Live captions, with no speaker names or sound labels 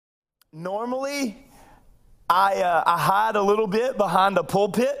Normally, I hide a little bit behind a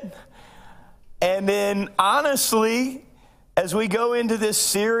pulpit. And then, honestly, as we go into this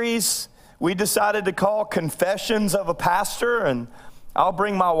series, we decided to call Confessions of a Pastor. And I'll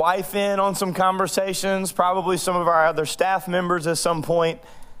bring my wife in on some conversations, probably some of our other staff members at some point.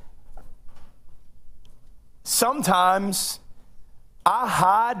 Sometimes I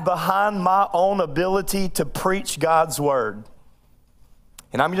hide behind my own ability to preach God's word.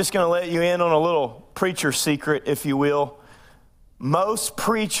 And I'm just going to let you in on a little preacher secret, if you will. Most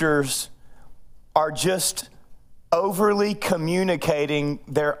preachers are just overly communicating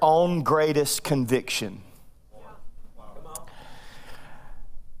their own greatest conviction.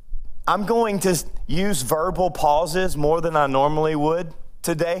 I'm going to use verbal pauses more than I normally would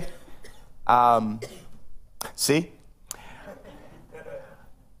today. See?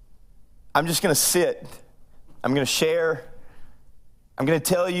 I'm just going to sit. I'm going to share. I'm going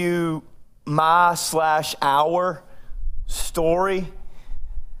to tell you my/our story.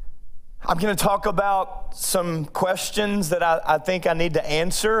 I'm going to talk about some questions that I think I need to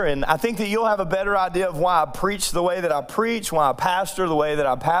answer, and I think that you'll have a better idea of why I preach the way that I preach, why I pastor the way that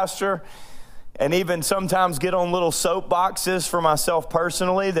I pastor, and even sometimes get on little soapboxes for myself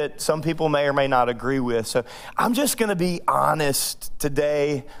personally that some people may or may not agree with. So I'm just going to be honest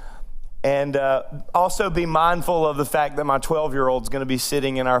today. And also be mindful of the fact that my 12-year-old is going to be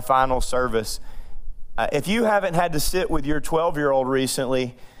sitting in our final service. If you haven't had to sit with your 12-year-old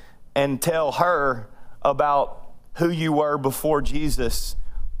recently and tell her about who you were before Jesus,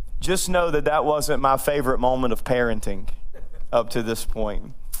 just know that that wasn't my favorite moment of parenting up to this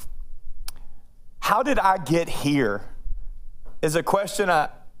point. How did I get here is a question I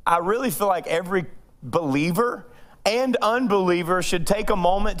really feel like every believer and unbelievers should take a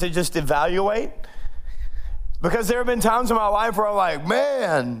moment to just evaluate. Because there have been times in my life where I'm like,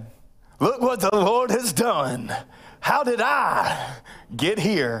 man, look what the Lord has done. How did I get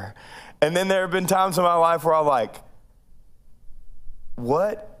here? And then there have been times in my life where I'm like,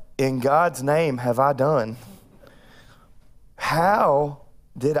 what in God's name have I done? How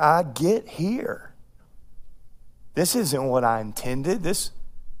did I get here? This isn't what I intended. This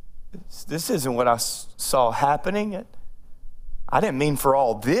isn't what I saw happening. I didn't mean for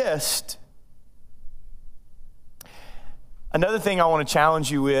all this. Another thing I want to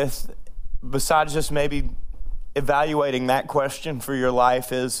challenge you with, besides just maybe evaluating that question for your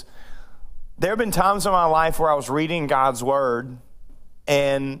life, is there have been times in my life where I was reading God's word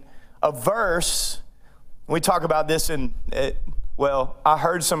and a verse, we talk about this I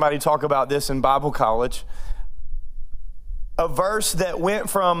heard somebody talk about this in Bible college. A verse that went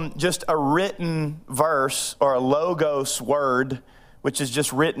from just a written verse or a logos word, which is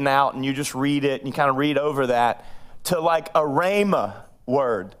just written out and you just read it and you kind of read over that, to like a rhema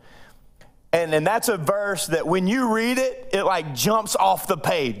word. And that's a verse that when you read it, it like jumps off the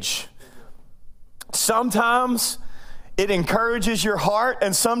page. Sometimes it encourages your heart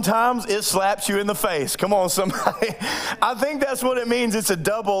and sometimes it slaps you in the face. Come on, somebody. I think that's what it means. It's a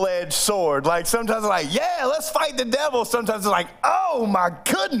double-edged sword. Like sometimes it's like, yeah, let's fight the devil. Sometimes it's like, oh my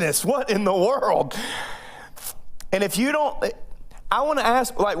goodness, what in the world? And if you don't, I want to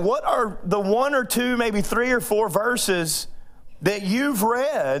ask, like, what are the one or two, maybe 3 or 4 verses that you've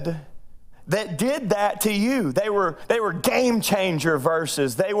read that did that to you? They were game changer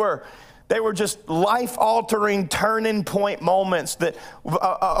verses. They were just life-altering turning point moments that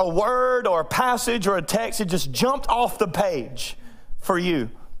a word or a passage or a text had just jumped off the page for you.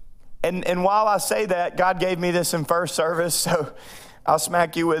 And while I say that, God gave me this in first service, so I'll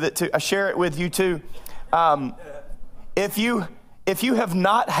smack you with it too. I share it with you too. If you have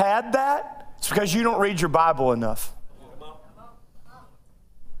not had that, it's because you don't read your Bible enough.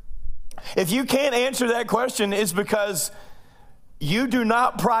 If you can't answer that question, it's because you do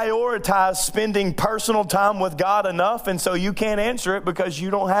not prioritize spending personal time with God enough, and so you can't answer it because you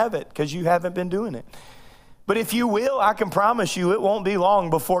don't have it, because you haven't been doing it. But if you will, I can promise you it won't be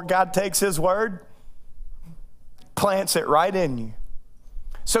long before God takes his word, plants it right in you.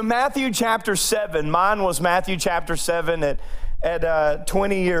 So Matthew chapter 7, mine was Matthew chapter 7 at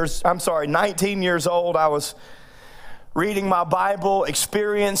 19 years old. I was reading my Bible,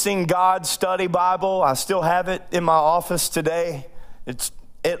 experiencing God's study Bible. I still have it in my office today. It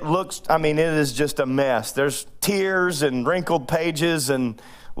is just a mess. There's tears and wrinkled pages and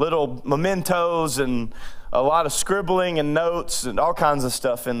little mementos and a lot of scribbling and notes and all kinds of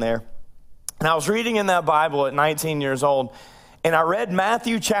stuff in there. And I was reading in that Bible at 19 years old, and I read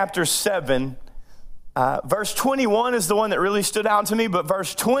Matthew chapter 7. Verse 21 is the one that really stood out to me, but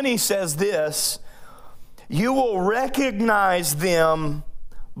verse 20 says this: you will recognize them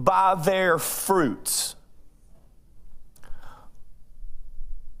by their fruits.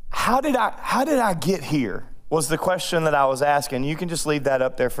 How did I get here? Was the question that I was asking. You can just leave that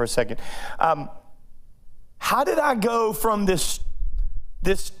up there for a second. How did I go from this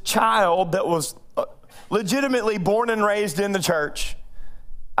child that was legitimately born and raised in the church?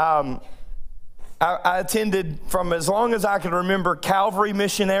 I attended, from as long as I can remember, Calvary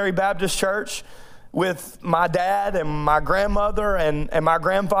Missionary Baptist Church with my dad and my grandmother and my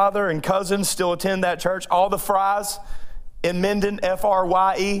grandfather and cousins still attend that church. All the Fries in Minden,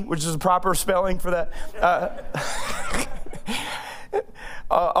 F-R-Y-E, which is a proper spelling for that.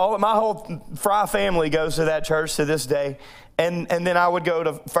 My whole Fry family goes to that church to this day. And then I would go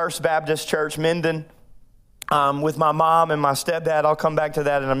to First Baptist Church, Minden, with my mom and my stepdad. I'll come back to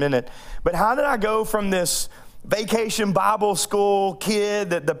that in a minute. But how did I go from this vacation Bible school kid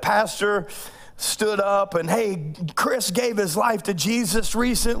that the pastor stood up and, hey, Chris gave his life to Jesus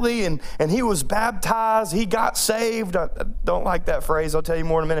recently and he was baptized, he got saved. I don't like that phrase, I'll tell you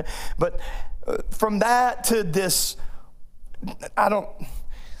more in a minute. But from that to this,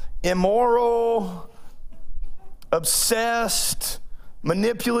 immoral, obsessed,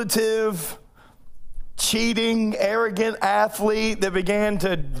 manipulative, cheating, arrogant athlete that began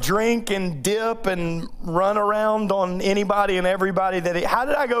to drink and dip and run around on anybody and everybody how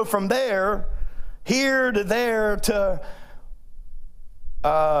did I go from there, here to there to,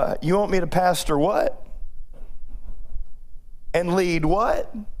 you want me to pastor what? And lead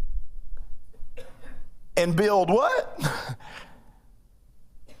what? And build what?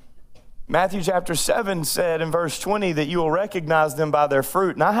 Matthew chapter 7 said in verse 20 that you will recognize them by their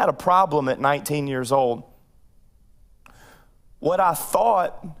fruit. And I had a problem at 19 years old. What I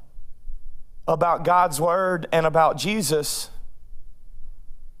thought about God's word and about Jesus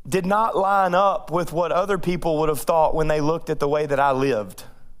did not line up with what other people would have thought when they looked at the way that I lived.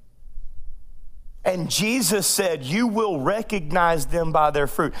 And Jesus said, you will recognize them by their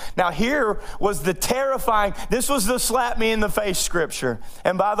fruit. Now here was the terrifying, this was the slap me in the face scripture.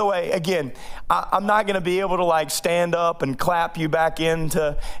 And by the way, again, I'm not going to be able to like stand up and clap you back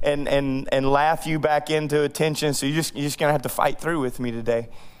into and laugh you back into attention. So you're just going to have to fight through with me today.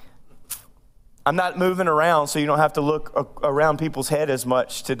 I'm not moving around, so you don't have to look around people's head as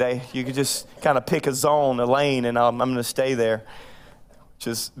much today. You can just kind of pick a zone, a lane, and I'm going to stay there, which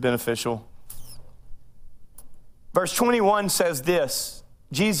is beneficial. Verse 21 says this,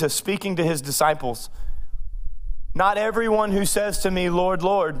 Jesus speaking to his disciples, not everyone who says to me, Lord,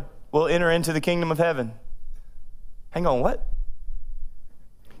 Lord, will enter into the kingdom of heaven. Hang on, what?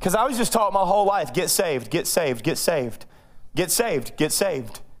 Because I was just taught my whole life, get saved, get saved, get saved, get saved, get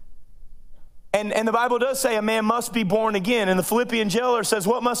saved. And the Bible does say a man must be born again. And the Philippian jailer says,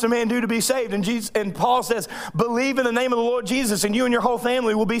 what must a man do to be saved? And Paul says, believe in the name of the Lord Jesus and you and your whole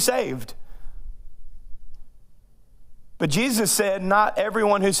family will be saved. But Jesus said, not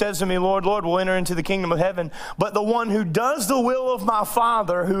everyone who says to me, Lord, Lord, will enter into the kingdom of heaven, but the one who does the will of my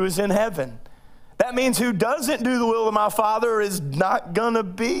Father who is in heaven. That means who doesn't do the will of my Father is not going to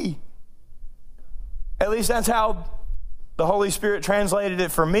be. At least that's how the Holy Spirit translated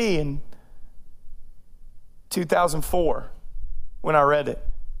it for me in 2004 when I read it.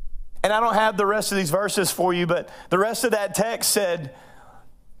 And I don't have the rest of these verses for you, but the rest of that text said,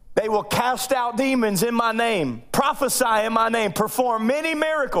 they will cast out demons in my name, prophesy in my name, perform many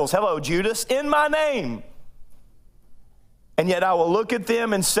miracles, hello Judas, in my name. And yet I will look at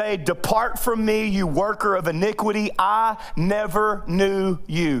them and say, depart from me, you worker of iniquity, I never knew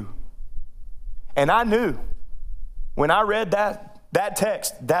you. And I knew when I read that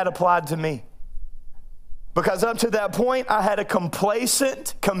text, that applied to me. Because up to that point, I had a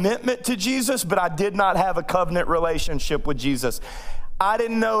complacent commitment to Jesus, but I did not have a covenant relationship with Jesus. I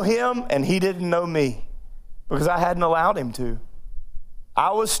didn't know him, and he didn't know me because I hadn't allowed him to.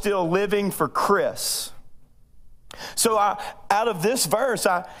 I was still living for Chris. So out of this verse,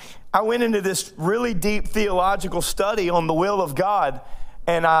 I went into this really deep theological study on the will of God,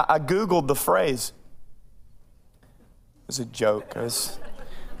 and I Googled the phrase. It was a joke.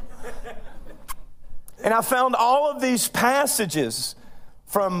 And I found all of these passages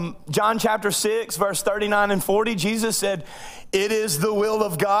from John chapter 6, verse 39 and 40. Jesus said, it is the will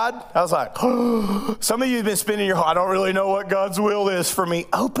of God. I was like, oh. Some of you have been spinning your heart. I don't really know what God's will is for me.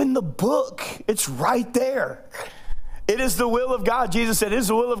 Open the book. It's right there. It is the will of God. Jesus said, it is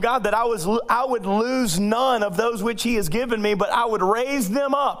the will of God that I would lose none of those which he has given me, but I would raise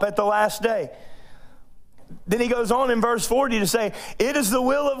them up at the last day. Then he goes on in verse 40 to say, it is the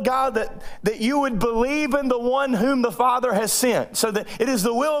will of God that you would believe in the one whom the Father has sent. So that it is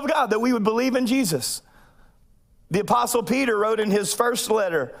the will of God that we would believe in Jesus. The Apostle Peter wrote in his first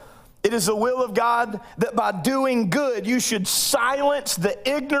letter, it is the will of God that by doing good you should silence the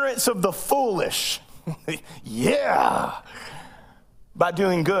ignorance of the foolish. Yeah, by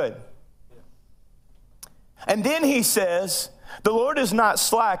doing good. And then he says, the Lord is not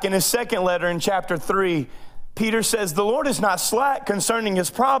slack. In his second letter in chapter 3, Peter says, the Lord is not slack concerning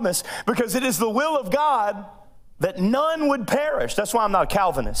his promise, because it is the will of God that none would perish. That's why I'm not a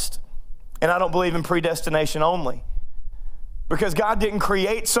Calvinist, and I don't believe in predestination only. Because God didn't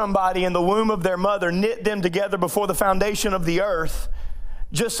create somebody in the womb of their mother, knit them together before the foundation of the earth,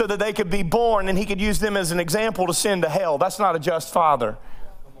 just so that they could be born and he could use them as an example to send to hell. That's not a just father.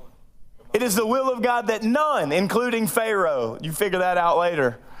 It is the will of God that none, including Pharaoh, you figure that out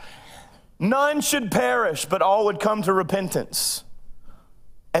later, none should perish, but all would come to repentance.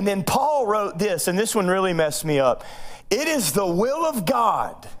 And then Paul wrote this, and this one really messed me up. It is the will of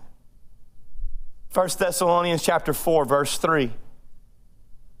God, 1 Thessalonians chapter 4, verse 3,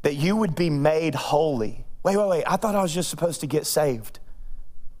 that you would be made holy. Wait, I thought I was just supposed to get saved.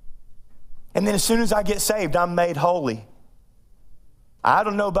 And then as soon as I get saved, I'm made holy. I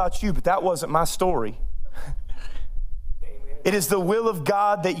don't know about you, but that wasn't my story. It is the will of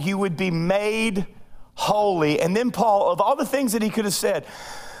God that you would be made holy. And then Paul, of all the things that he could have said,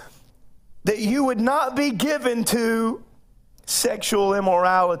 that you would not be given to sexual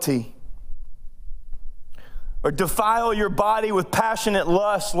immorality or defile your body with passionate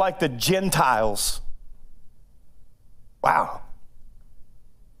lust like the Gentiles. Wow.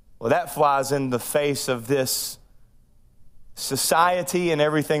 Well, that flies in the face of this society and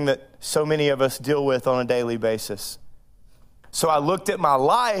everything that so many of us deal with on a daily basis. So I looked at my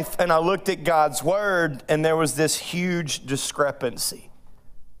life and I looked at God's word, and there was this huge discrepancy.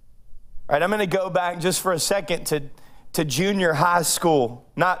 All right, I'm going to go back just for a second to junior high school.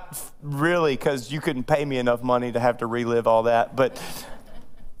 Not really, because you couldn't pay me enough money to have to relive all that. But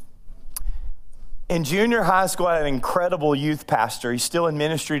in junior high school, I had an incredible youth pastor. He's still in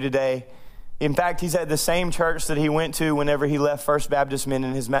ministry today. In fact, he's at the same church that he went to whenever he left First Baptist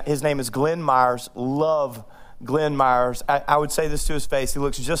Minden. His name is Glenn Myers. Love Glenn Myers. I would say this to his face. He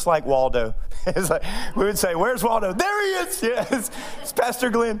looks just like Waldo. It's like, we would say, where's Waldo? There he is. Yes, it's Pastor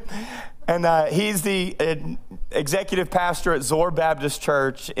Glenn. And he's the executive pastor at Zor Baptist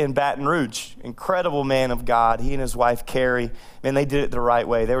Church in Baton Rouge. Incredible man of God. He and his wife, Carrie, man, they did it the right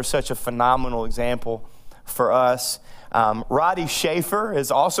way. They were such a phenomenal example for us. Roddy Schaefer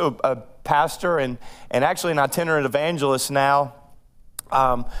is also a pastor and actually an itinerant evangelist now.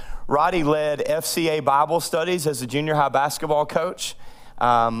 Roddy led FCA Bible studies as a junior high basketball coach.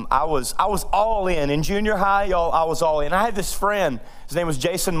 I was all in junior high, y'all. I was all in. I had this friend. His name was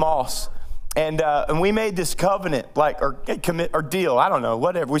Jason Moss. And we made this covenant, or deal, I don't know,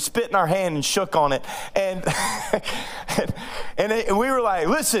 whatever. We spit in our hand and shook on it. And and we were like,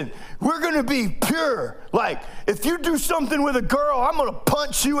 listen, we're going to be pure. Like, if you do something with a girl, I'm going to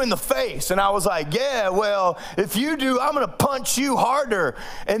punch you in the face. And I was like, yeah, well, if you do, I'm going to punch you harder.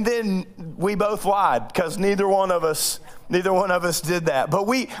 And then we both lied, because neither one of us did that. But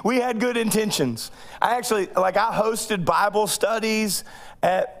we had good intentions. I hosted Bible studies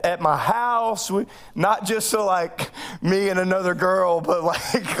at my house, not just so like me and another girl, but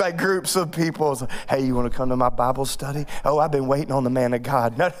like groups of people. It's like, hey, you want to come to my Bible study? Oh, I've been waiting on the man of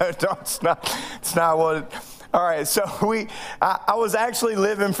God. No, it's not what it, all right, so I was actually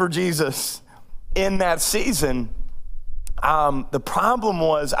living for Jesus in that season. The problem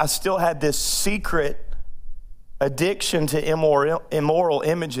was I still had this secret addiction to immoral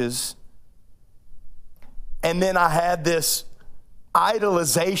images. And then I had this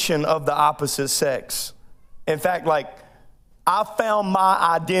idolization of the opposite sex. In fact, I found my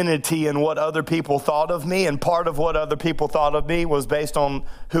identity in what other people thought of me, and part of what other people thought of me was based on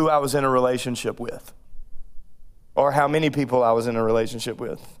who I was in a relationship with, or how many people I was in a relationship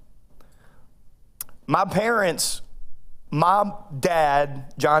with. My parents, my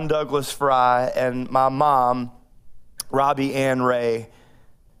dad, John Douglas Fry, and my mom, Robbie Ann Ray,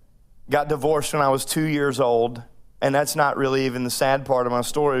 got divorced when I was 2 years old. And that's not really even the sad part of my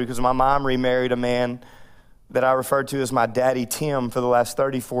story, because my mom remarried a man that I referred to as my daddy Tim for the last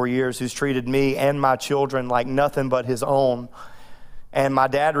 34 years, who's treated me and my children like nothing but his own. And my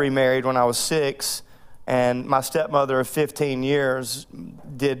dad remarried when I was 6, and my stepmother of 15 years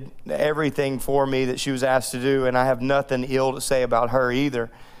did everything for me that she was asked to do, and I have nothing ill to say about her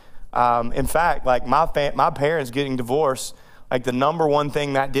either. In fact, my parents getting divorced, the number one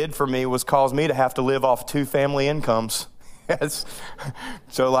thing that did for me was cause me to have to live off 2 family incomes. Yes.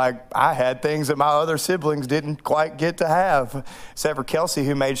 So like I had things that my other siblings didn't quite get to have, except for Kelsey,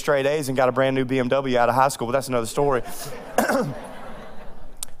 who made straight A's and got a brand new BMW out of high school, but that's another story.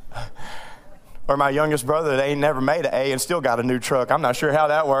 Or my youngest brother that ain't never made an A and still got a new truck. I'm not sure how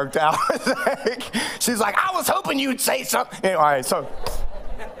that worked out. She's like, I was hoping you'd say something. Anyway, all right, so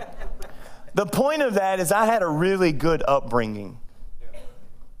the point of that is I had a really good upbringing.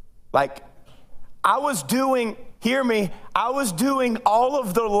 Like I was doing, hear me, I was doing all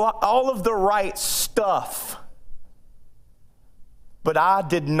of the right stuff. But I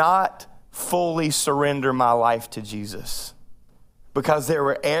did not fully surrender my life to Jesus. Because there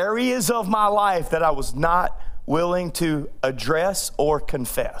were areas of my life that I was not willing to address or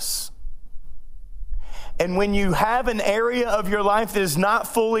confess. And when you have an area of your life that is not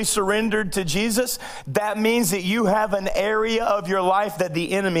fully surrendered to Jesus, that means that you have an area of your life that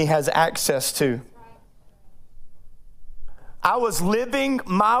the enemy has access to. I was living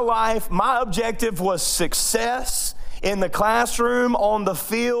my life. My objective was success in the classroom, on the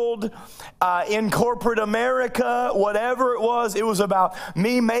field, in corporate America, whatever it was about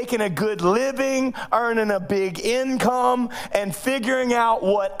me making a good living, earning a big income, and figuring out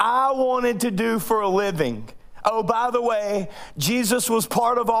what I wanted to do for a living. Oh, by the way, Jesus was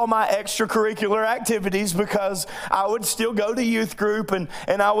part of all my extracurricular activities because I would still go to youth group and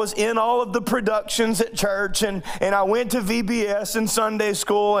I was in all of the productions at church and I went to VBS and Sunday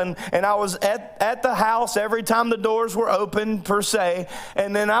school and I was at the house every time the doors were open, per se.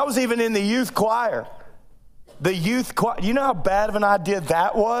 And then I was even in the youth choir. The youth choir, you know how bad of an idea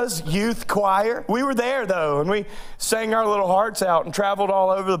that was? Youth choir. We were there though, and we sang our little hearts out and traveled all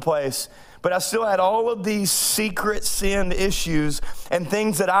over the place. But I still had all of these secret sin issues and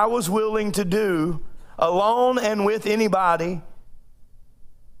things that I was willing to do alone and with anybody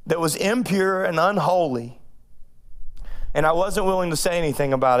that was impure and unholy. And I wasn't willing to say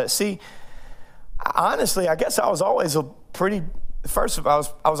anything about it. See, honestly, I guess I was always I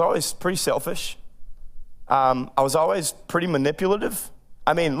was always pretty selfish. I was always pretty manipulative.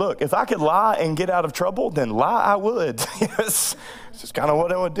 I mean, look, if I could lie and get out of trouble, then lie I would. Yes, it's just kind of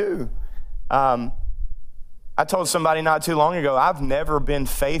what I would do. I told somebody not too long ago, I've never been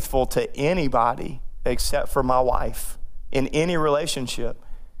faithful to anybody except for my wife in any relationship.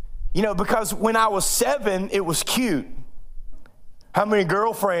 You know, because when I was 7, it was cute. How many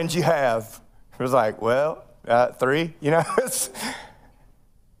girlfriends you have? It was like, well, 3, you know.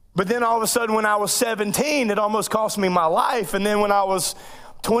 But then all of a sudden when I was 17, it almost cost me my life. And then when I was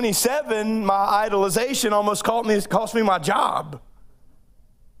 27, my idolization almost cost me my job.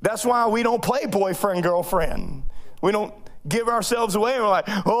 That's why we don't play boyfriend, girlfriend. We don't give ourselves away. And we're like,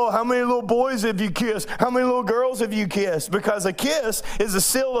 oh, how many little boys have you kissed? How many little girls have you kissed? Because a kiss is a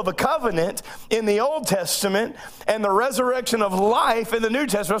seal of a covenant in the Old Testament and the resurrection of life in the New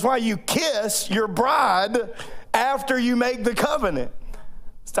Testament. That's why you kiss your bride after you make the covenant.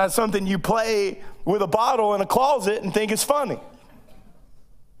 It's not something you play with a bottle in a closet and think it's funny.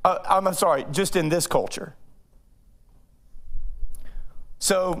 I'm sorry, just in this culture.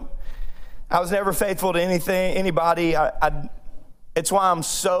 So I was never faithful to anybody. It's why I'm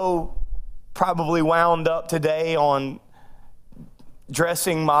so probably wound up today on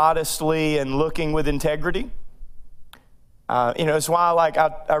dressing modestly and looking with integrity. It's why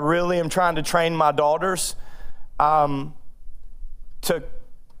I really am trying to train my daughters to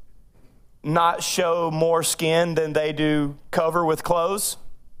not show more skin than they do cover with clothes.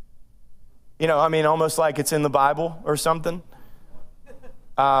 Almost like it's in the Bible or something.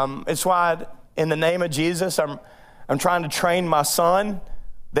 It's why in the name of Jesus, I'm trying to train my son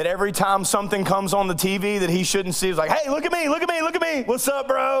that every time something comes on the TV that he shouldn't see, he's like, hey, look at me, look at me, look at me. What's up,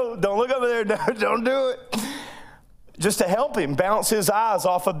 bro? Don't look over there. Don't do it. Just to help him bounce his eyes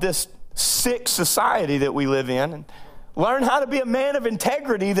off of this sick society that we live in and learn how to be a man of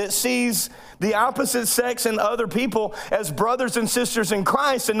integrity that sees the opposite sex and other people as brothers and sisters in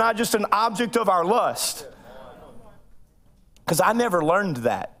Christ and not just an object of our lust. Because I never learned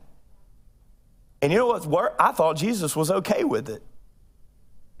that. And you know what? I thought Jesus was okay with it.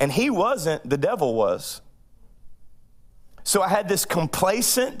 And he wasn't, the devil was. So I had this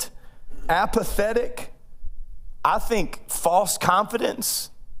complacent, apathetic, I think false confidence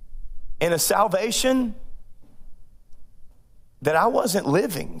in a salvation that I wasn't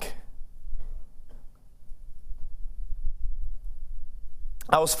living.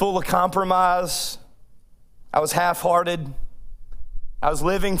 I was full of compromise. I was half-hearted. I was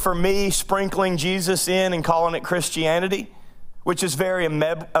living for me, sprinkling Jesus in and calling it Christianity, which is very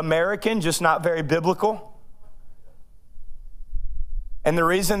American, just not very biblical. And the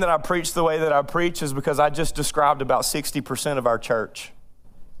reason that I preach the way that I preach is because I just described about 60% of our church.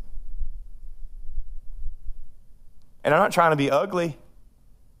 And I'm not trying to be ugly.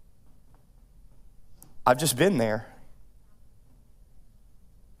 I've just been there.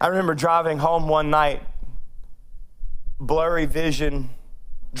 I remember driving home one night, blurry vision,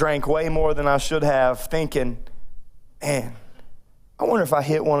 drank way more than I should have, thinking, man, I wonder if I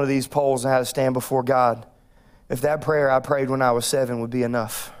hit one of these poles and had to stand before God, if that prayer I prayed when I was 7 would be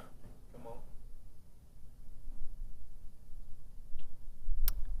enough.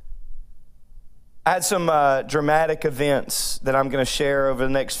 I had some dramatic events that I'm going to share over the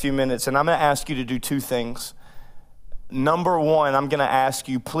next few minutes, and I'm going to ask you to do 2 things. Number 1, I'm going to ask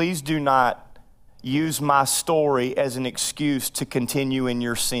you, please do not use my story as an excuse to continue in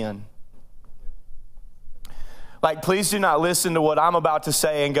your sin. Like, please do not listen to what I'm about to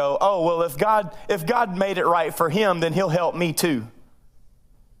say and go, oh, well, if God made it right for him, then he'll help me too.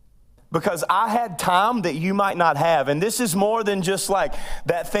 Because I had time that you might not have. And this is more than just like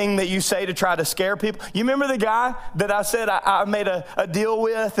that thing that you say to try to scare people. You remember the guy that I said I made a deal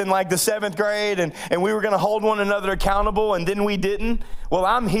with in like the 7th grade and we were going to hold one another accountable and then we didn't? Well,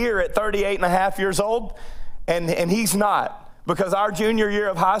 I'm here at 38 and a half years old and he's not. Because our junior year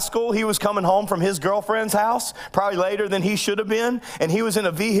of high school, he was coming home from his girlfriend's house, probably later than he should have been. And he was in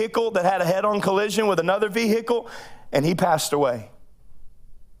a vehicle that had a head-on collision with another vehicle and he passed away.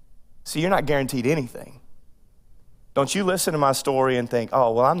 See, you're not guaranteed anything. Don't you listen to my story and think,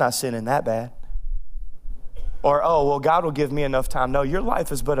 oh, well, I'm not sinning that bad. Or, oh, well, God will give me enough time. No, your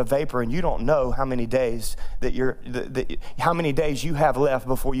life is but a vapor, and you don't know how many days how many days you have left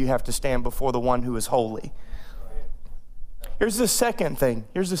before you have to stand before the one who is holy. Here's the second thing.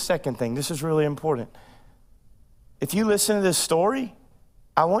 This is really important. If you listen to this story,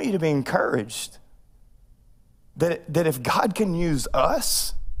 I want you to be encouraged that if God can use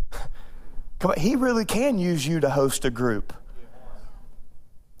us, come on, he really can use you to host a group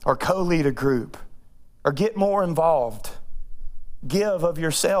or co-lead a group or get more involved, give of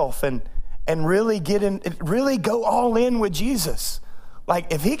yourself and really really go all in with Jesus.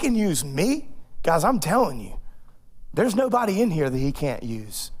 Like if he can use me, guys, I'm telling you, there's nobody in here that he can't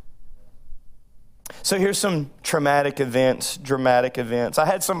use. So here's some dramatic events. I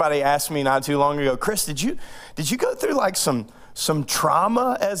had somebody ask me not too long ago, Chris, did you go through like some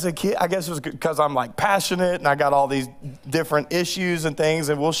trauma as a kid? I guess it was because I'm like passionate and I got all these different issues and things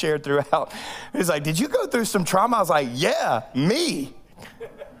and we'll share throughout. He's like, did you go through some trauma? I was like, yeah, me.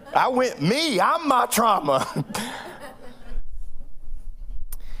 I'm my trauma.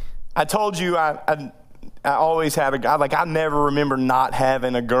 I told you I always had a guy, like I never remember not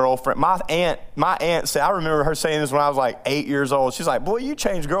having a girlfriend. My aunt said, I remember her saying this when I was like 8 years old. She's like, boy, you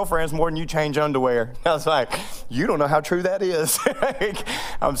change girlfriends more than you change underwear. I was like, you don't know how true that is.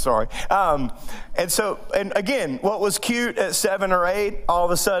 I'm sorry. And again, what was cute at 7 or 8, all of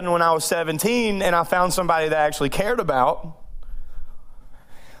a sudden when I was 17 and I found somebody that I actually cared about,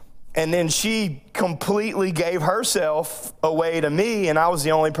 and then she completely gave herself away to me, and I was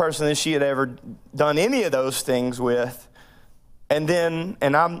the only person that she had ever done any of those things with. And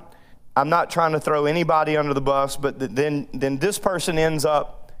I'm not trying to throw anybody under the bus, but then this person ends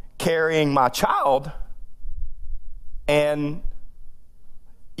up carrying my child. And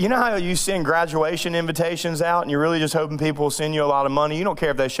you know how you send graduation invitations out and you're really just hoping people will send you a lot of money? You don't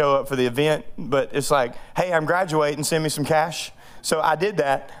care if they show up for the event, but it's like, hey, I'm graduating, send me some cash. So I did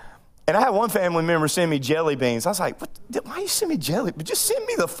that. And I had one family member send me jelly beans. I was like, why you send me jelly? But just send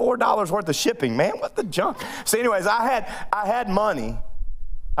me the $4 worth of shipping, man. What the junk? So anyways, I had money,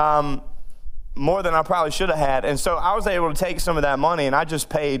 more than I probably should have had. And so I was able to take some of that money and I just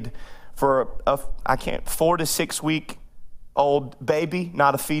paid for a 4 to 6 week old baby,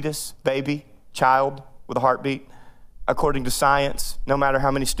 not a fetus, baby, child with a heartbeat, according to science, no matter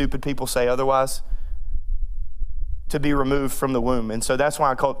how many stupid people say otherwise, to be removed from the womb. And so that's why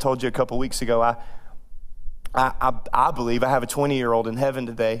I told you a couple weeks ago, I believe I have a 20-year-old in heaven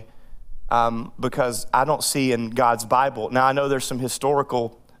today because I don't see in God's Bible. Now, I know there's some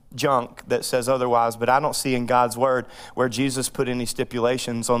historical junk that says otherwise, but I don't see in God's word where Jesus put any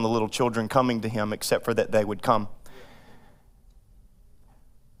stipulations on the little children coming to him except for that they would come.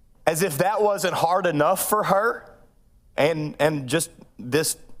 As if that wasn't hard enough for her and just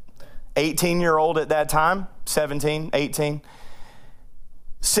this 18-year-old at that time, 17, 18.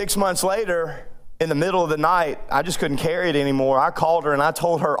 6 months later, in the middle of the night, I just couldn't carry it anymore. I called her and I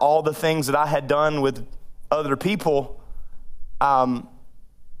told her all the things that I had done with other people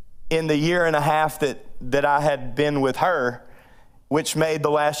in the year and a half that I had been with her. which made the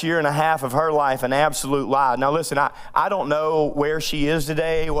last year and a half of her life an absolute lie. Now listen, I don't know where she is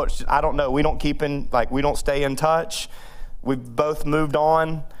today. I don't know. We don't we don't stay in touch. We've both moved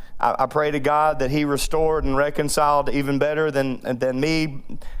on. I pray to God that he restored and reconciled even better than me.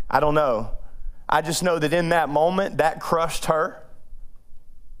 I don't know. I just know that in that moment, that crushed her.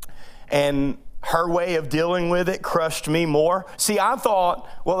 And her way of dealing with it crushed me more. See, I thought,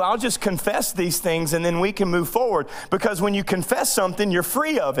 well, I'll just confess these things and then we can move forward. Because when you confess something, you're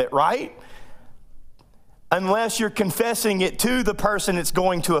free of it, right? Unless you're confessing it to the person it's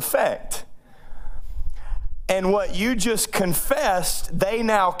going to affect. And what you just confessed, they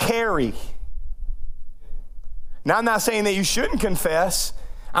now carry. Now, I'm not saying that you shouldn't confess.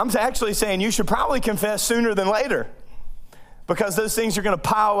 I'm actually saying you should probably confess sooner than later, because those things are going to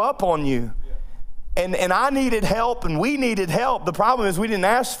pile up on you. And I needed help, and we needed help. The problem is we didn't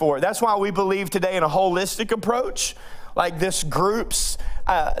ask for it. That's why we believe today in a holistic approach, like this group's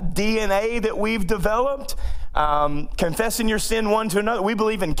DNA that we've developed. Confessing your sin one to another. We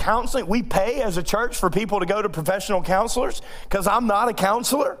believe in counseling. We pay as a church for people to go to professional counselors, because I'm not a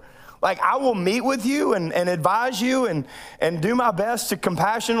counselor. Like, I will meet with you and advise you and do my best to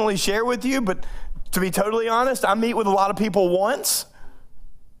compassionately share with you. But to be totally honest, I meet with a lot of people once,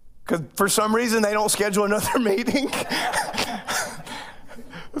 because for some reason they don't schedule another meeting.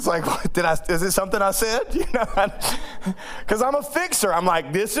 It's like, what, is it something I said? You know, because I'm a fixer. I'm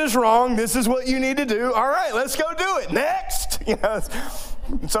like, this is wrong. This is what you need to do. All right, let's go do it. Next. You know,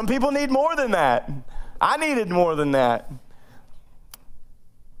 some people need more than that. I needed more than that.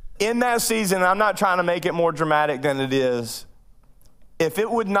 In that season, I'm not trying to make it more dramatic than it is. If it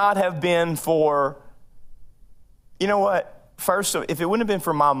would not have been for, you know what? First, if it wouldn't have been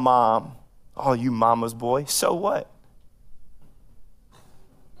for my mom, oh, you mama's boy, so what?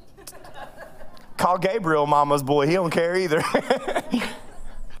 Call Gabriel mama's boy. He don't care either.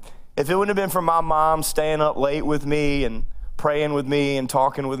 If it wouldn't have been for my mom staying up late with me and praying with me and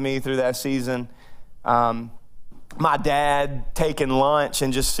talking with me through that season, my dad taking lunch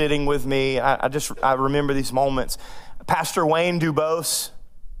and just sitting with me, I remember these moments. Pastor Wayne Dubose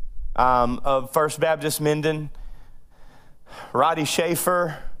of First Baptist Minden, Roddy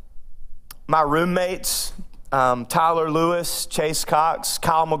Schaefer, my roommates, Tyler Lewis, Chase Cox,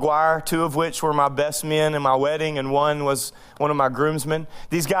 Kyle McGuire, two of which were my best men in my wedding, and one was one of my groomsmen.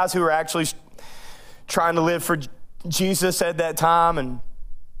 These guys who were actually trying to live for Jesus at that time. And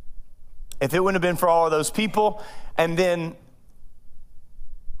if it wouldn't have been for all of those people, and then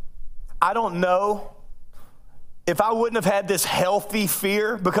I don't know if I wouldn't have had this healthy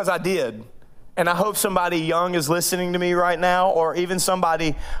fear, because I did. And I hope somebody young is listening to me right now, or even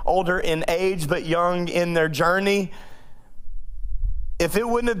somebody older in age but young in their journey. If it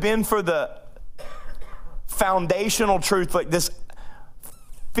wouldn't have been for the foundational truth, like this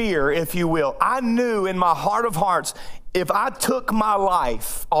fear, if you will, I knew in my heart of hearts, if I took my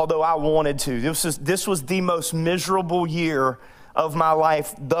life, although I wanted to, this was the most miserable year of my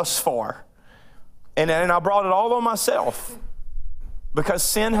life thus far. And I brought it all on myself. Because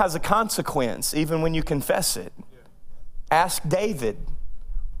sin has a consequence, even when you confess it. Ask David.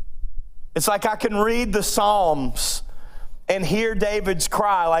 It's like I can read the Psalms and hear David's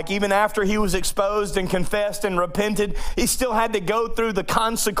cry. Like, even after he was exposed and confessed and repented, he still had to go through the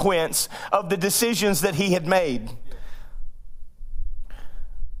consequence of the decisions that he had made.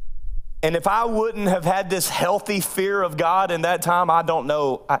 And if I wouldn't have had this healthy fear of God in that time, I don't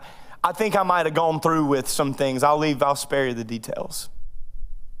know. I think I might have gone through with some things. I'll spare you the details.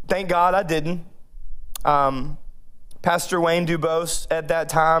 Thank God I didn't. Pastor Wayne Dubose at that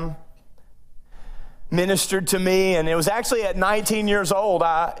time ministered to me, and it was actually at 19 years old,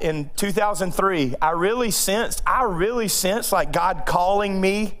 in 2003, I really sensed like God calling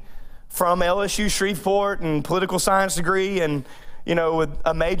me from LSU Shreveport and political science degree, and you know, with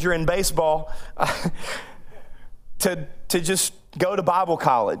a major in baseball, to just go to Bible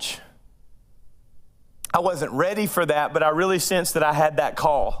college. I wasn't ready for that, but I really sensed that I had that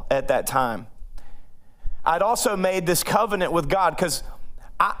call at that time. I'd also made this covenant with God because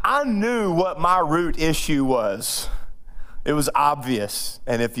I knew what my root issue was. It was obvious.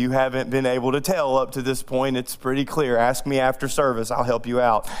 And if you haven't been able to tell up to this point, it's pretty clear. Ask me after service. I'll help you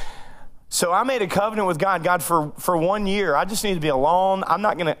out. So I made a covenant with God. God, for 1 year, I just need to be alone. I'm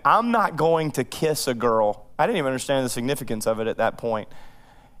not going to kiss a girl. I didn't even understand the significance of it at that point.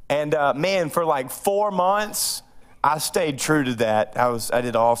 And man, for like 4 months, I stayed true to that. I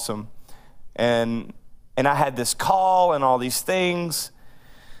did awesome. And I had this call and all these things.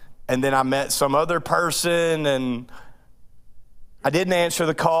 And then I met some other person and I didn't answer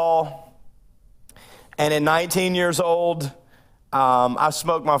the call. And at 19 years old, I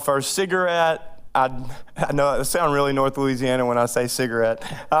smoked my first cigarette. I know it sounds really North Louisiana when I say cigarette.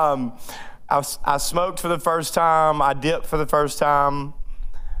 I smoked for the first time. I dipped for the first time.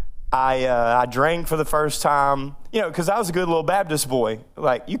 I drank for the first time, because I was a good little Baptist boy.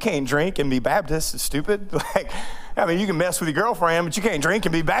 Like, you can't drink and be Baptist. It's stupid. Like, I mean, you can mess with your girlfriend, but you can't drink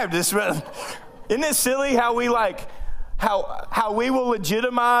and be Baptist. But isn't it silly how we how we will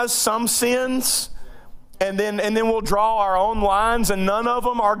legitimize some sins, and then we'll draw our own lines, and none of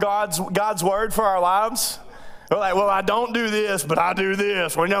them are God's word for our lives? We're like, well, I don't do this, but I do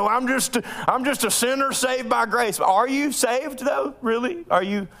this. Well, no, I'm just a sinner saved by grace. Are you saved though? Really? Are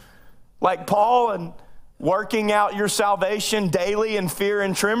you like Paul and working out your salvation daily in fear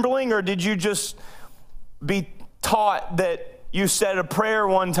and trembling? Or did you just be taught that you said a prayer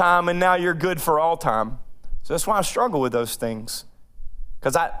one time and now you're good for all time? So that's why I struggle with those things.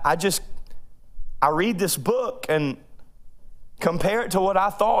 Because I read this book and compare it to what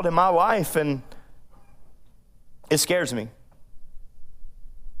I thought in my life, and it scares me.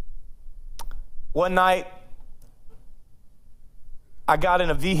 One night, I got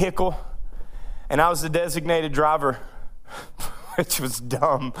in a vehicle, and I was the designated driver, which was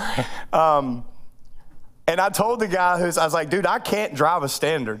dumb. And I told the guy I was like, dude, I can't drive a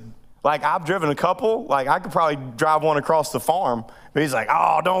Standard. Like, I've driven a couple. Like, I could probably drive one across the farm. But he's like,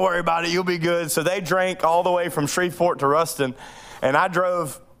 oh, don't worry about it. You'll be good. So they drank all the way from Shreveport to Ruston, and I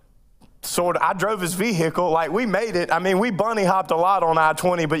drove his vehicle. Like, we made it. I mean, we bunny hopped a lot on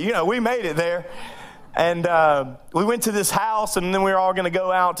I-20, but we made it there. And we went to this house, and then we were all going to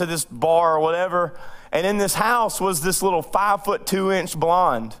go out to this bar or whatever. And in this house was this little 5'2"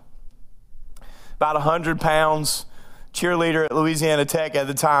 blonde, about 100 pounds, cheerleader at Louisiana Tech at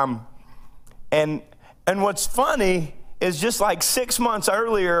the time. And what's funny is just like 6 months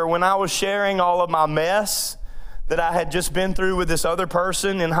earlier, when I was sharing all of my mess that I had just been through with this other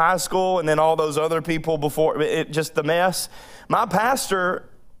person in high school, and then all those other people before it, just the mess. My pastor,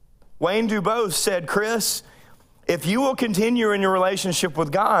 Wayne Dubose, said, Chris, if you will continue in your relationship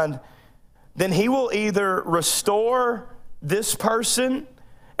with God, then he will either restore this person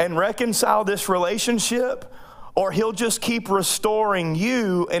and reconcile this relationship, or he'll just keep restoring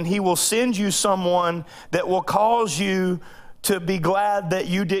you, and he will send you someone that will cause you to be glad that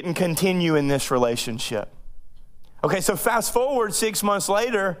you didn't continue in this relationship. Okay, so fast forward 6 months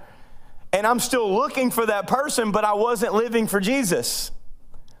later, and I'm still looking for that person, but I wasn't living for Jesus.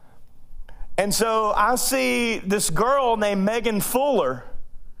 And so I see this girl named Megan Fuller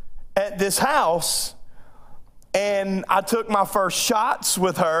at this house, and I took my first shots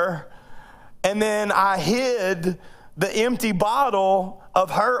with her, and then I hid the empty bottle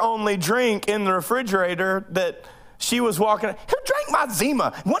of her only drink in the refrigerator that she was walking. Who drank my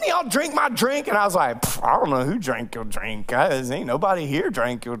Zima? One of y'all drink my drink? And I was like, I don't know who drank your drink. Guys, ain't nobody here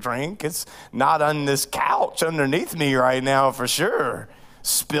drank your drink. It's not on this couch underneath me right now for sure.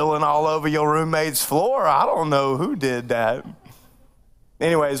 Spilling all over your roommate's floor. I don't know who did that.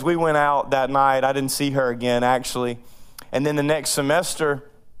 Anyways, we went out that night. I didn't see her again, actually. And then the next semester,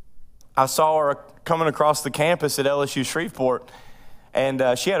 I saw her coming across the campus at LSU Shreveport. And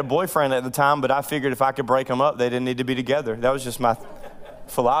she had a boyfriend at the time, but I figured if I could break them up, they didn't need to be together. That was just my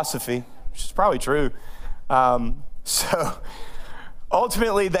philosophy, which is probably true. So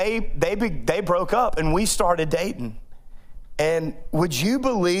ultimately, they broke up, and we started dating. And would you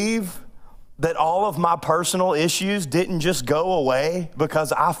believe that all of my personal issues didn't just go away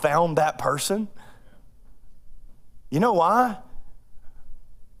because I found that person? You know why?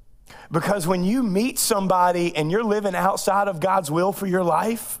 Because when you meet somebody and you're living outside of God's will for your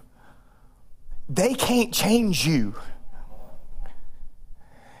life, they can't change you.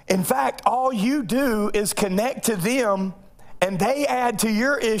 In fact, all you do is connect to them, and they add to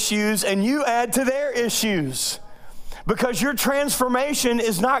your issues and you add to their issues. Because your transformation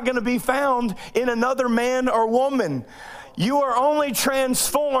is not going to be found in another man or woman. You are only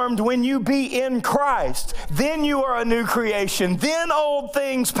transformed when you be in Christ. Then you are a new creation. Then old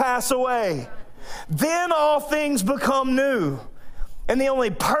things pass away. Then all things become new. And the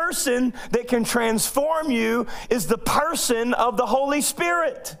only person that can transform you is the person of the Holy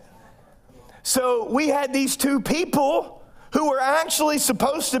Spirit. So we had these two people who were actually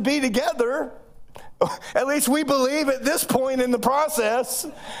supposed to be together. At least we believe at this point in the process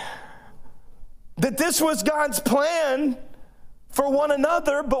that this was God's plan for one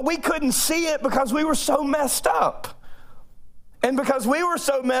another, but we couldn't see it because we were so messed up. And because we were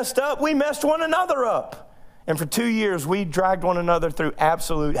so messed up, we messed one another up. And for 2 years, we dragged one another through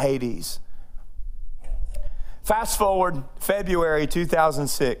absolute Hades. Fast forward, February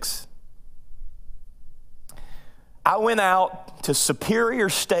 2006. I went out to Superior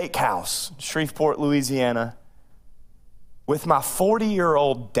Steakhouse, Shreveport, Louisiana, with my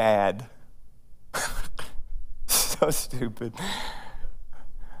 40-year-old dad. So stupid.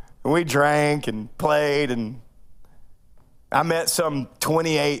 We drank and played, and I met some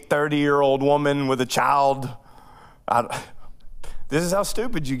 28, 30-year-old woman with a child. This is how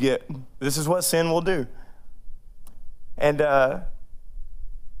stupid you get. This is what sin will do. And I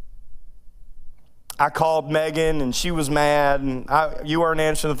called Megan, and she was mad, and you weren't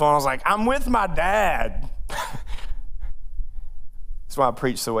answering the phone. I was like, I'm with my dad. That's why I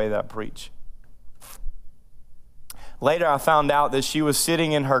preach the way that I preach. Later, I found out that she was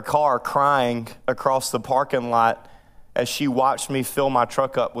sitting in her car crying across the parking lot as she watched me fill my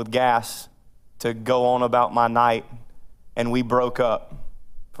truck up with gas to go on about my night, and we broke up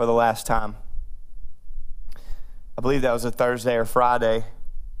for the last time. I believe that was a Thursday or Friday.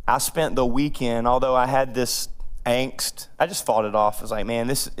 I spent the weekend, although I had this angst, I just fought it off. I was like, man,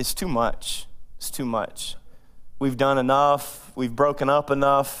 this is too much. It's too much. We've done enough. We've broken up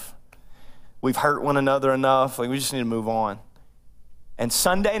enough. We've hurt one another enough. Like, we just need to move on. And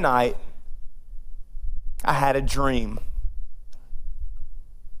Sunday night, I had a dream.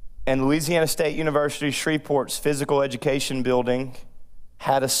 And Louisiana State University Shreveport's physical education building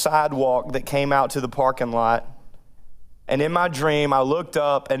had a sidewalk that came out to the parking lot. And in my dream, I looked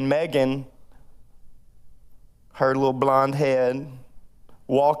up, and Megan, her little blonde head,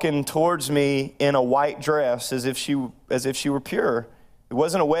 walking towards me in a white dress as if she were pure. It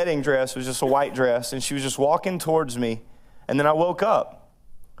wasn't a wedding dress, it was just a white dress, and she was just walking towards me. And then I woke up,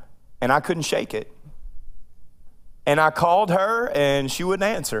 and I couldn't shake it. And I called her, and she wouldn't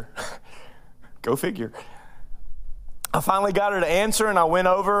answer. Go figure. I finally got her to answer, and I went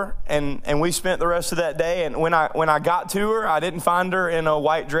over, and we spent the rest of that day. And when I got to her, I didn't find her in a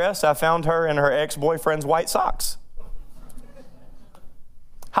white dress. I found her in her ex-boyfriend's white socks.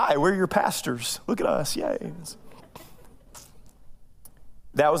 Hi, we're your pastors. Look at us, yay.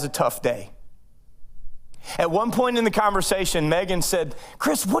 That was a tough day. At one point in the conversation, Megan said,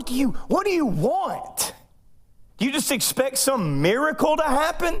 Chris, what do you want? Do you just expect some miracle to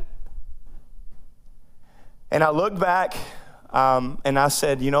happen? And I looked back and I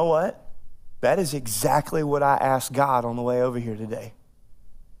said, you know what? That is exactly what I asked God on the way over here today.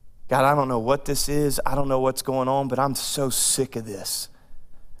 God, I don't know what this is. I don't know what's going on, but I'm so sick of this.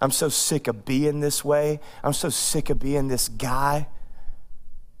 I'm so sick of being this way. I'm so sick of being this guy.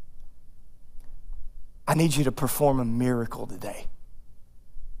 I need you to perform a miracle today.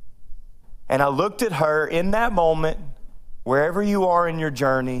 And I looked at her in that moment, wherever you are in your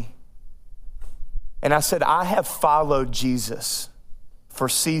journey, and I said, I have followed Jesus for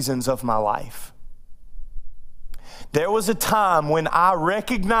seasons of my life. There was a time when I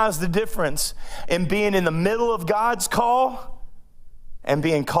recognized the difference in being in the middle of God's call and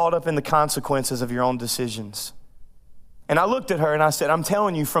being caught up in the consequences of your own decisions. And I looked at her and I said, I'm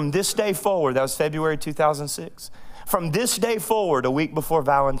telling you, from this day forward, that was February 2006, from this day forward, a week before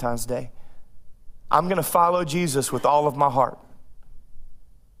Valentine's Day, I'm going to follow Jesus with all of my heart.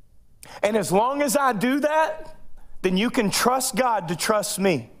 And as long as I do that, then you can trust God to trust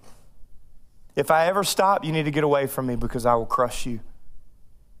me. If I ever stop, you need to get away from me because I will crush you.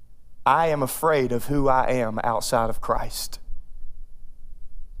 I am afraid of who I am outside of Christ.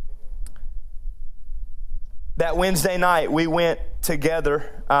 That Wednesday night, we went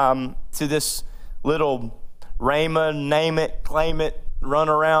together to this little Rhema, name it, claim it, run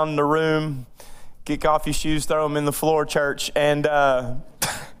around the room, kick off your shoes, throw them in the floor church. And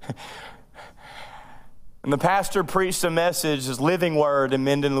and the pastor preached a message, this living word in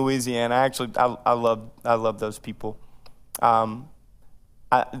Minden, Louisiana. I love those people.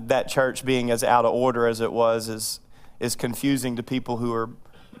 That church being as out of order as it was is confusing to people who are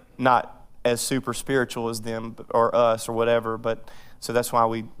not as super spiritual as them or us or whatever. But so that's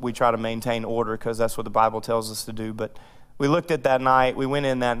why we try to maintain order, because that's what the Bible tells us to do. But we looked at that night, we went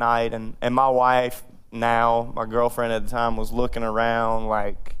in that night, and my wife now, my girlfriend at the time, was looking around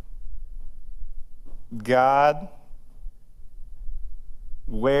like, God,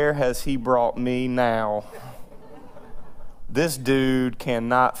 where has he brought me now? This dude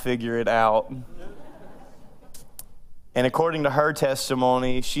cannot figure it out. And according to her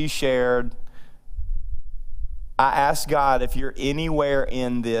testimony, she shared, I asked God, if you're anywhere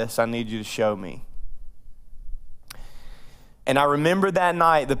in this, I need you to show me. And I remember that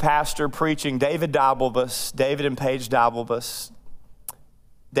night, the pastor preaching, David and Paige Dabblebus.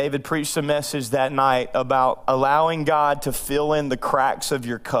 David preached a message that night about allowing God to fill in the cracks of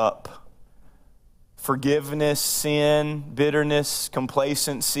your cup. Forgiveness, sin, bitterness,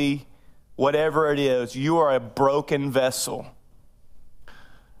 complacency, whatever it is, you are a broken vessel.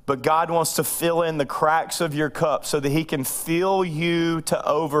 But God wants to fill in the cracks of your cup so that he can fill you to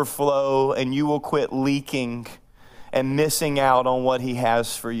overflow and you will quit leaking and missing out on what he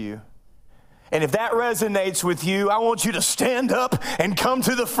has for you. And if that resonates with you, I want you to stand up and come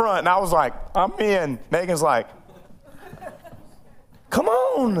to the front. And I was like, I'm in. Megan's like, come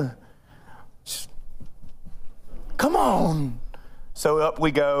on. Come on. So up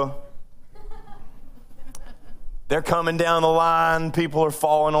we go. They're coming down the line. People are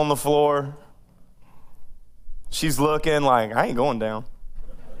falling on the floor. She's looking like, I ain't going down.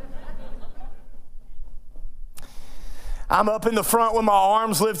 I'm up in the front with my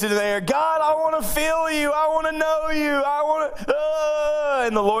arms lifted in the air. God, I want to feel you. I want to know you. I want to.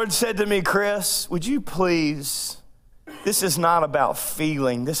 And the Lord said to me, Chris, would you please, this is not about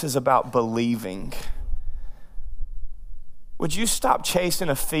feeling. This is about believing. Would you stop chasing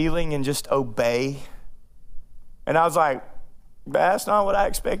a feeling and just obey? And I was like, that's not what I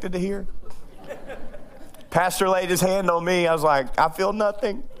expected to hear. Pastor laid his hand on me. I was like, I feel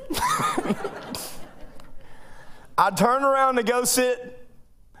nothing. I turn around to go sit,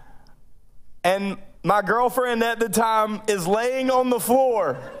 and my girlfriend at the time is laying on the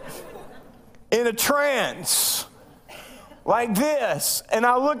floor in a trance like this. And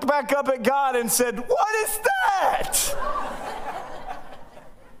I looked back up at God and said, what is that?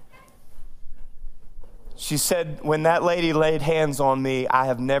 She said, when that lady laid hands on me, I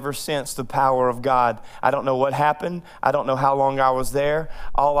have never sensed the power of God. I don't know what happened. I don't know how long I was there.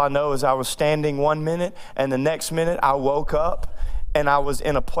 All I know is I was standing 1 minute, and the next minute I woke up, and I was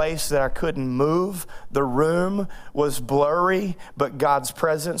in a place that I couldn't move. The room was blurry, but God's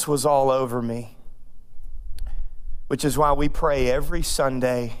presence was all over me. Which is why we pray every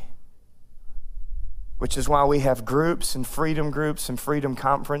Sunday. Which is why we have groups and freedom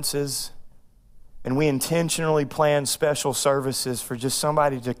conferences. And we intentionally plan special services for just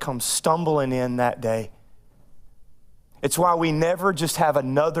somebody to come stumbling in that day. It's why we never just have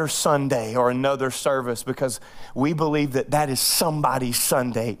another Sunday or another service, because we believe that that is somebody's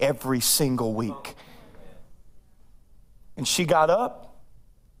Sunday every single week. And she got up,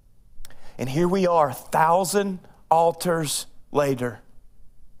 and here we are, 1,000 altars later,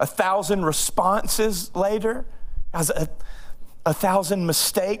 1,000 responses later, 1,000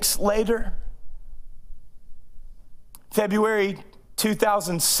 mistakes later. February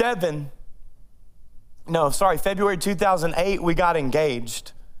 2008, we got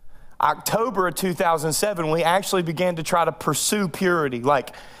engaged. October of 2007, we actually began to try to pursue purity,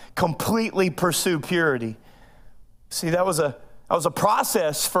 like completely pursue purity. See, that was a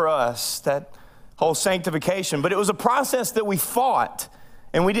process for us, that whole sanctification, but it was a process that we fought,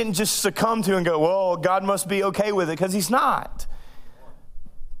 and we didn't just succumb to and go, well, God must be okay with it, because he's not.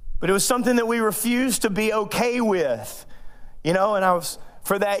 But it was something that we refused to be okay with, you know. And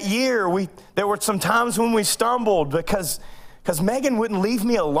for that year, there were some times when we stumbled because Megan wouldn't leave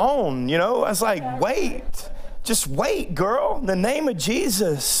me alone, you know. I was like, just wait, girl, in the name of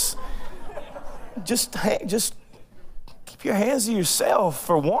Jesus. Just keep your hands to yourself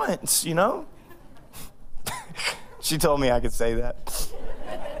for once, you know. She told me I could say that.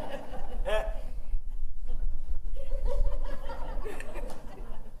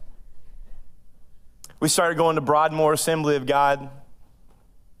 We started going to Broadmoor Assembly of God.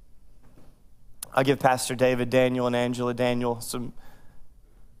 I'll give Pastor David Daniel and Angela Daniel some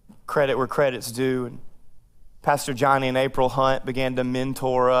credit where credit's due. And Pastor Johnny and April Hunt began to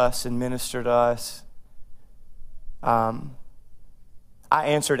mentor us and minister to us. I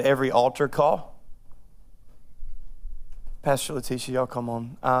answered every altar call. Pastor Letitia, y'all come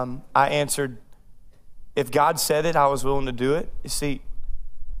on. I answered, if God said it, I was willing to do it. You see,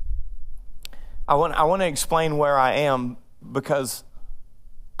 I want to explain where I am, because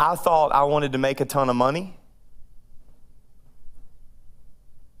I thought I wanted to make a ton of money,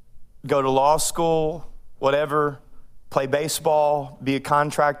 go to law school, whatever, play baseball, be a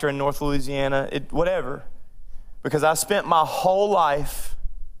contractor in North Louisiana, whatever. Because I spent my whole life,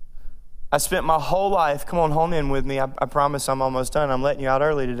 come on, hone in with me. I promise I'm almost done. I'm letting you out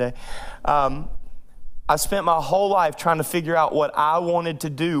early today. I spent my whole life trying to figure out what I wanted to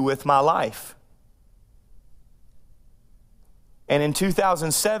do with my life. And in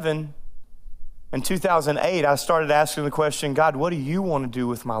 2007 and 2008, I started asking the question, God, what do you want to do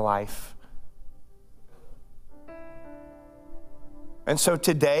with my life? And so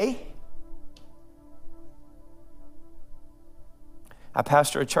today, I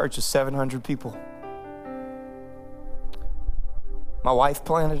pastor a church of 700 people. My wife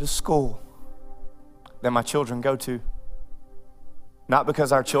planted a school that my children go to. not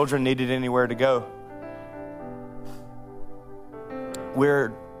because our children needed anywhere to go.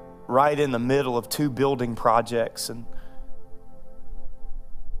 We're right in the middle of 2 building projects, and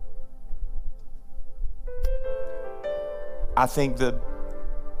I think the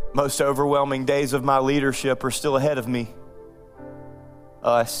most overwhelming days of my leadership are still ahead of me.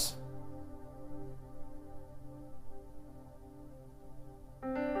 Us.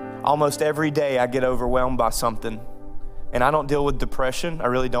 Almost every day I get overwhelmed by something. And I don't deal with depression, I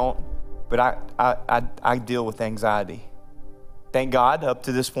really don't. But I deal with anxiety. Thank God, up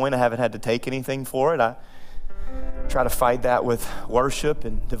to this point, I haven't had to take anything for it. I try to fight that with worship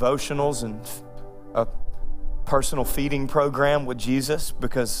and devotionals and a personal feeding program with Jesus,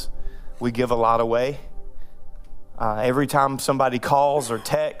 because we give a lot away. Every time somebody calls or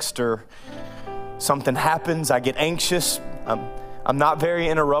texts or something happens, I get anxious. I'm not very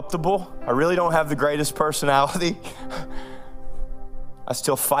interruptible. I really don't have the greatest personality. I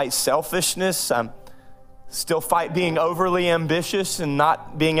still fight selfishness. I still fight being overly ambitious and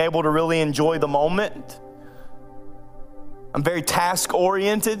not being able to really enjoy the moment. I'm very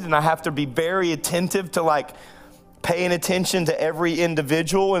task-oriented, and I have to be very attentive to paying attention to every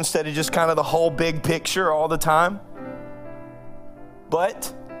individual instead of just kind of the whole big picture all the time.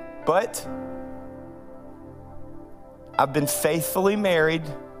 But I've been faithfully married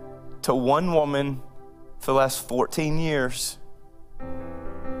to one woman for the last 14 years.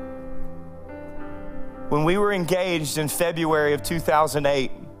 When we were engaged in February of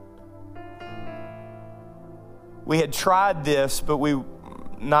 2008, we had tried this, but we were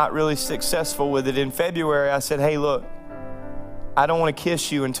not really successful with it. In February, I said, hey, look, I don't want to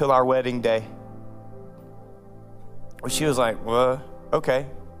kiss you until our wedding day. Well, she was like, well, okay,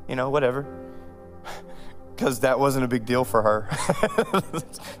 whatever. Because that wasn't a big deal for her.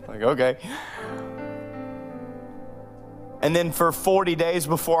 Okay. And then for 40 days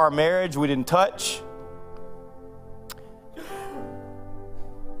before our marriage, we didn't touch.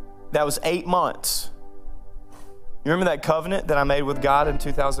 That was 8 months. You remember that covenant that I made with God in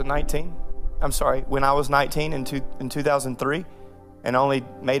 2019? I'm sorry, when I was 19 in 2003, and only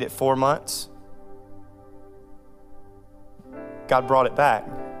made it 4 months? God brought it back.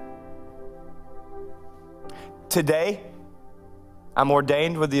 Today, I'm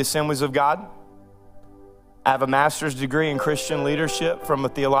ordained with the Assemblies of God. I have a master's degree in Christian leadership from a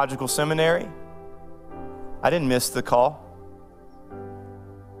theological seminary. I didn't miss the call.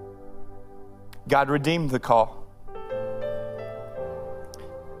 God redeemed the call.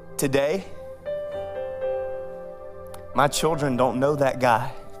 Today, my children don't know that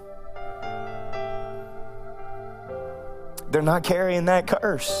guy. They're not carrying that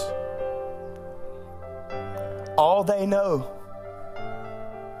curse. All they know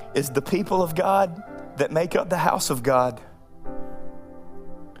is the people of God that make up the house of God.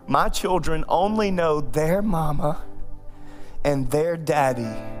 My children only know their mama and their daddy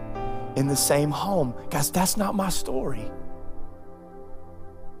in the same home. Guys, that's not my story.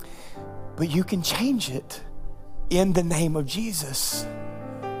 But you can change it in the name of Jesus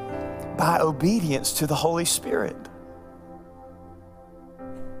by obedience to the Holy Spirit.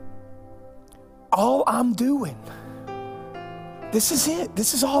 All I'm doing, this is it.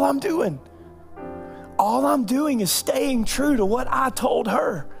 This is all I'm doing. All I'm doing is staying true to what I told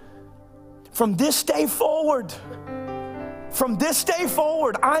her. From this day forward,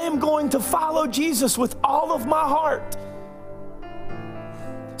 I am going to follow Jesus with all of my heart.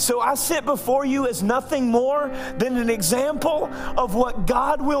 So I sit before you as nothing more than an example of what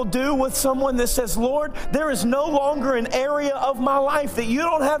God will do with someone that says, Lord, there is no longer an area of my life that you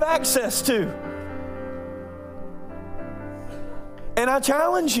don't have access to. And I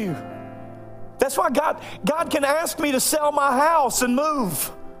challenge you. That's why God can ask me to sell my house and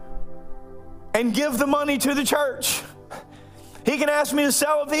move and give the money to the church. He can ask me to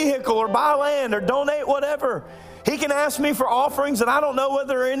sell a vehicle or buy land or donate whatever. He can ask me for offerings that I don't know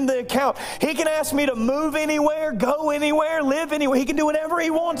whether they're in the account. He can ask me to move anywhere, go anywhere, live anywhere. He can do whatever he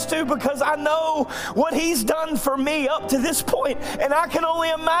wants to, because I know what he's done for me up to this point, and I can only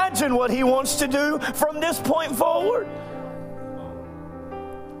imagine what he wants to do from this point forward.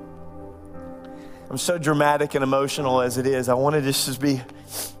 I'm so dramatic and emotional as it is. I wanted this to be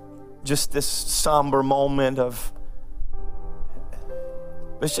just this somber moment of,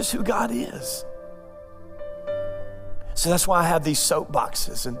 it's just who God is. So that's why I have these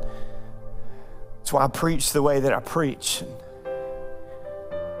soapboxes, and that's why I preach the way that I preach.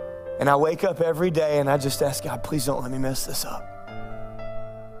 And I wake up every day and I just ask God, please don't let me mess this up.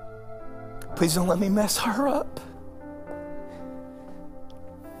 Please don't let me mess her up.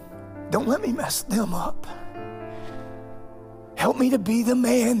 Don't let me mess them up. Help me to be the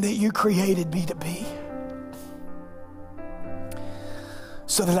man that you created me to be,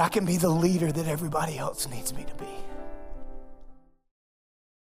 so that I can be the leader that everybody else needs me to be.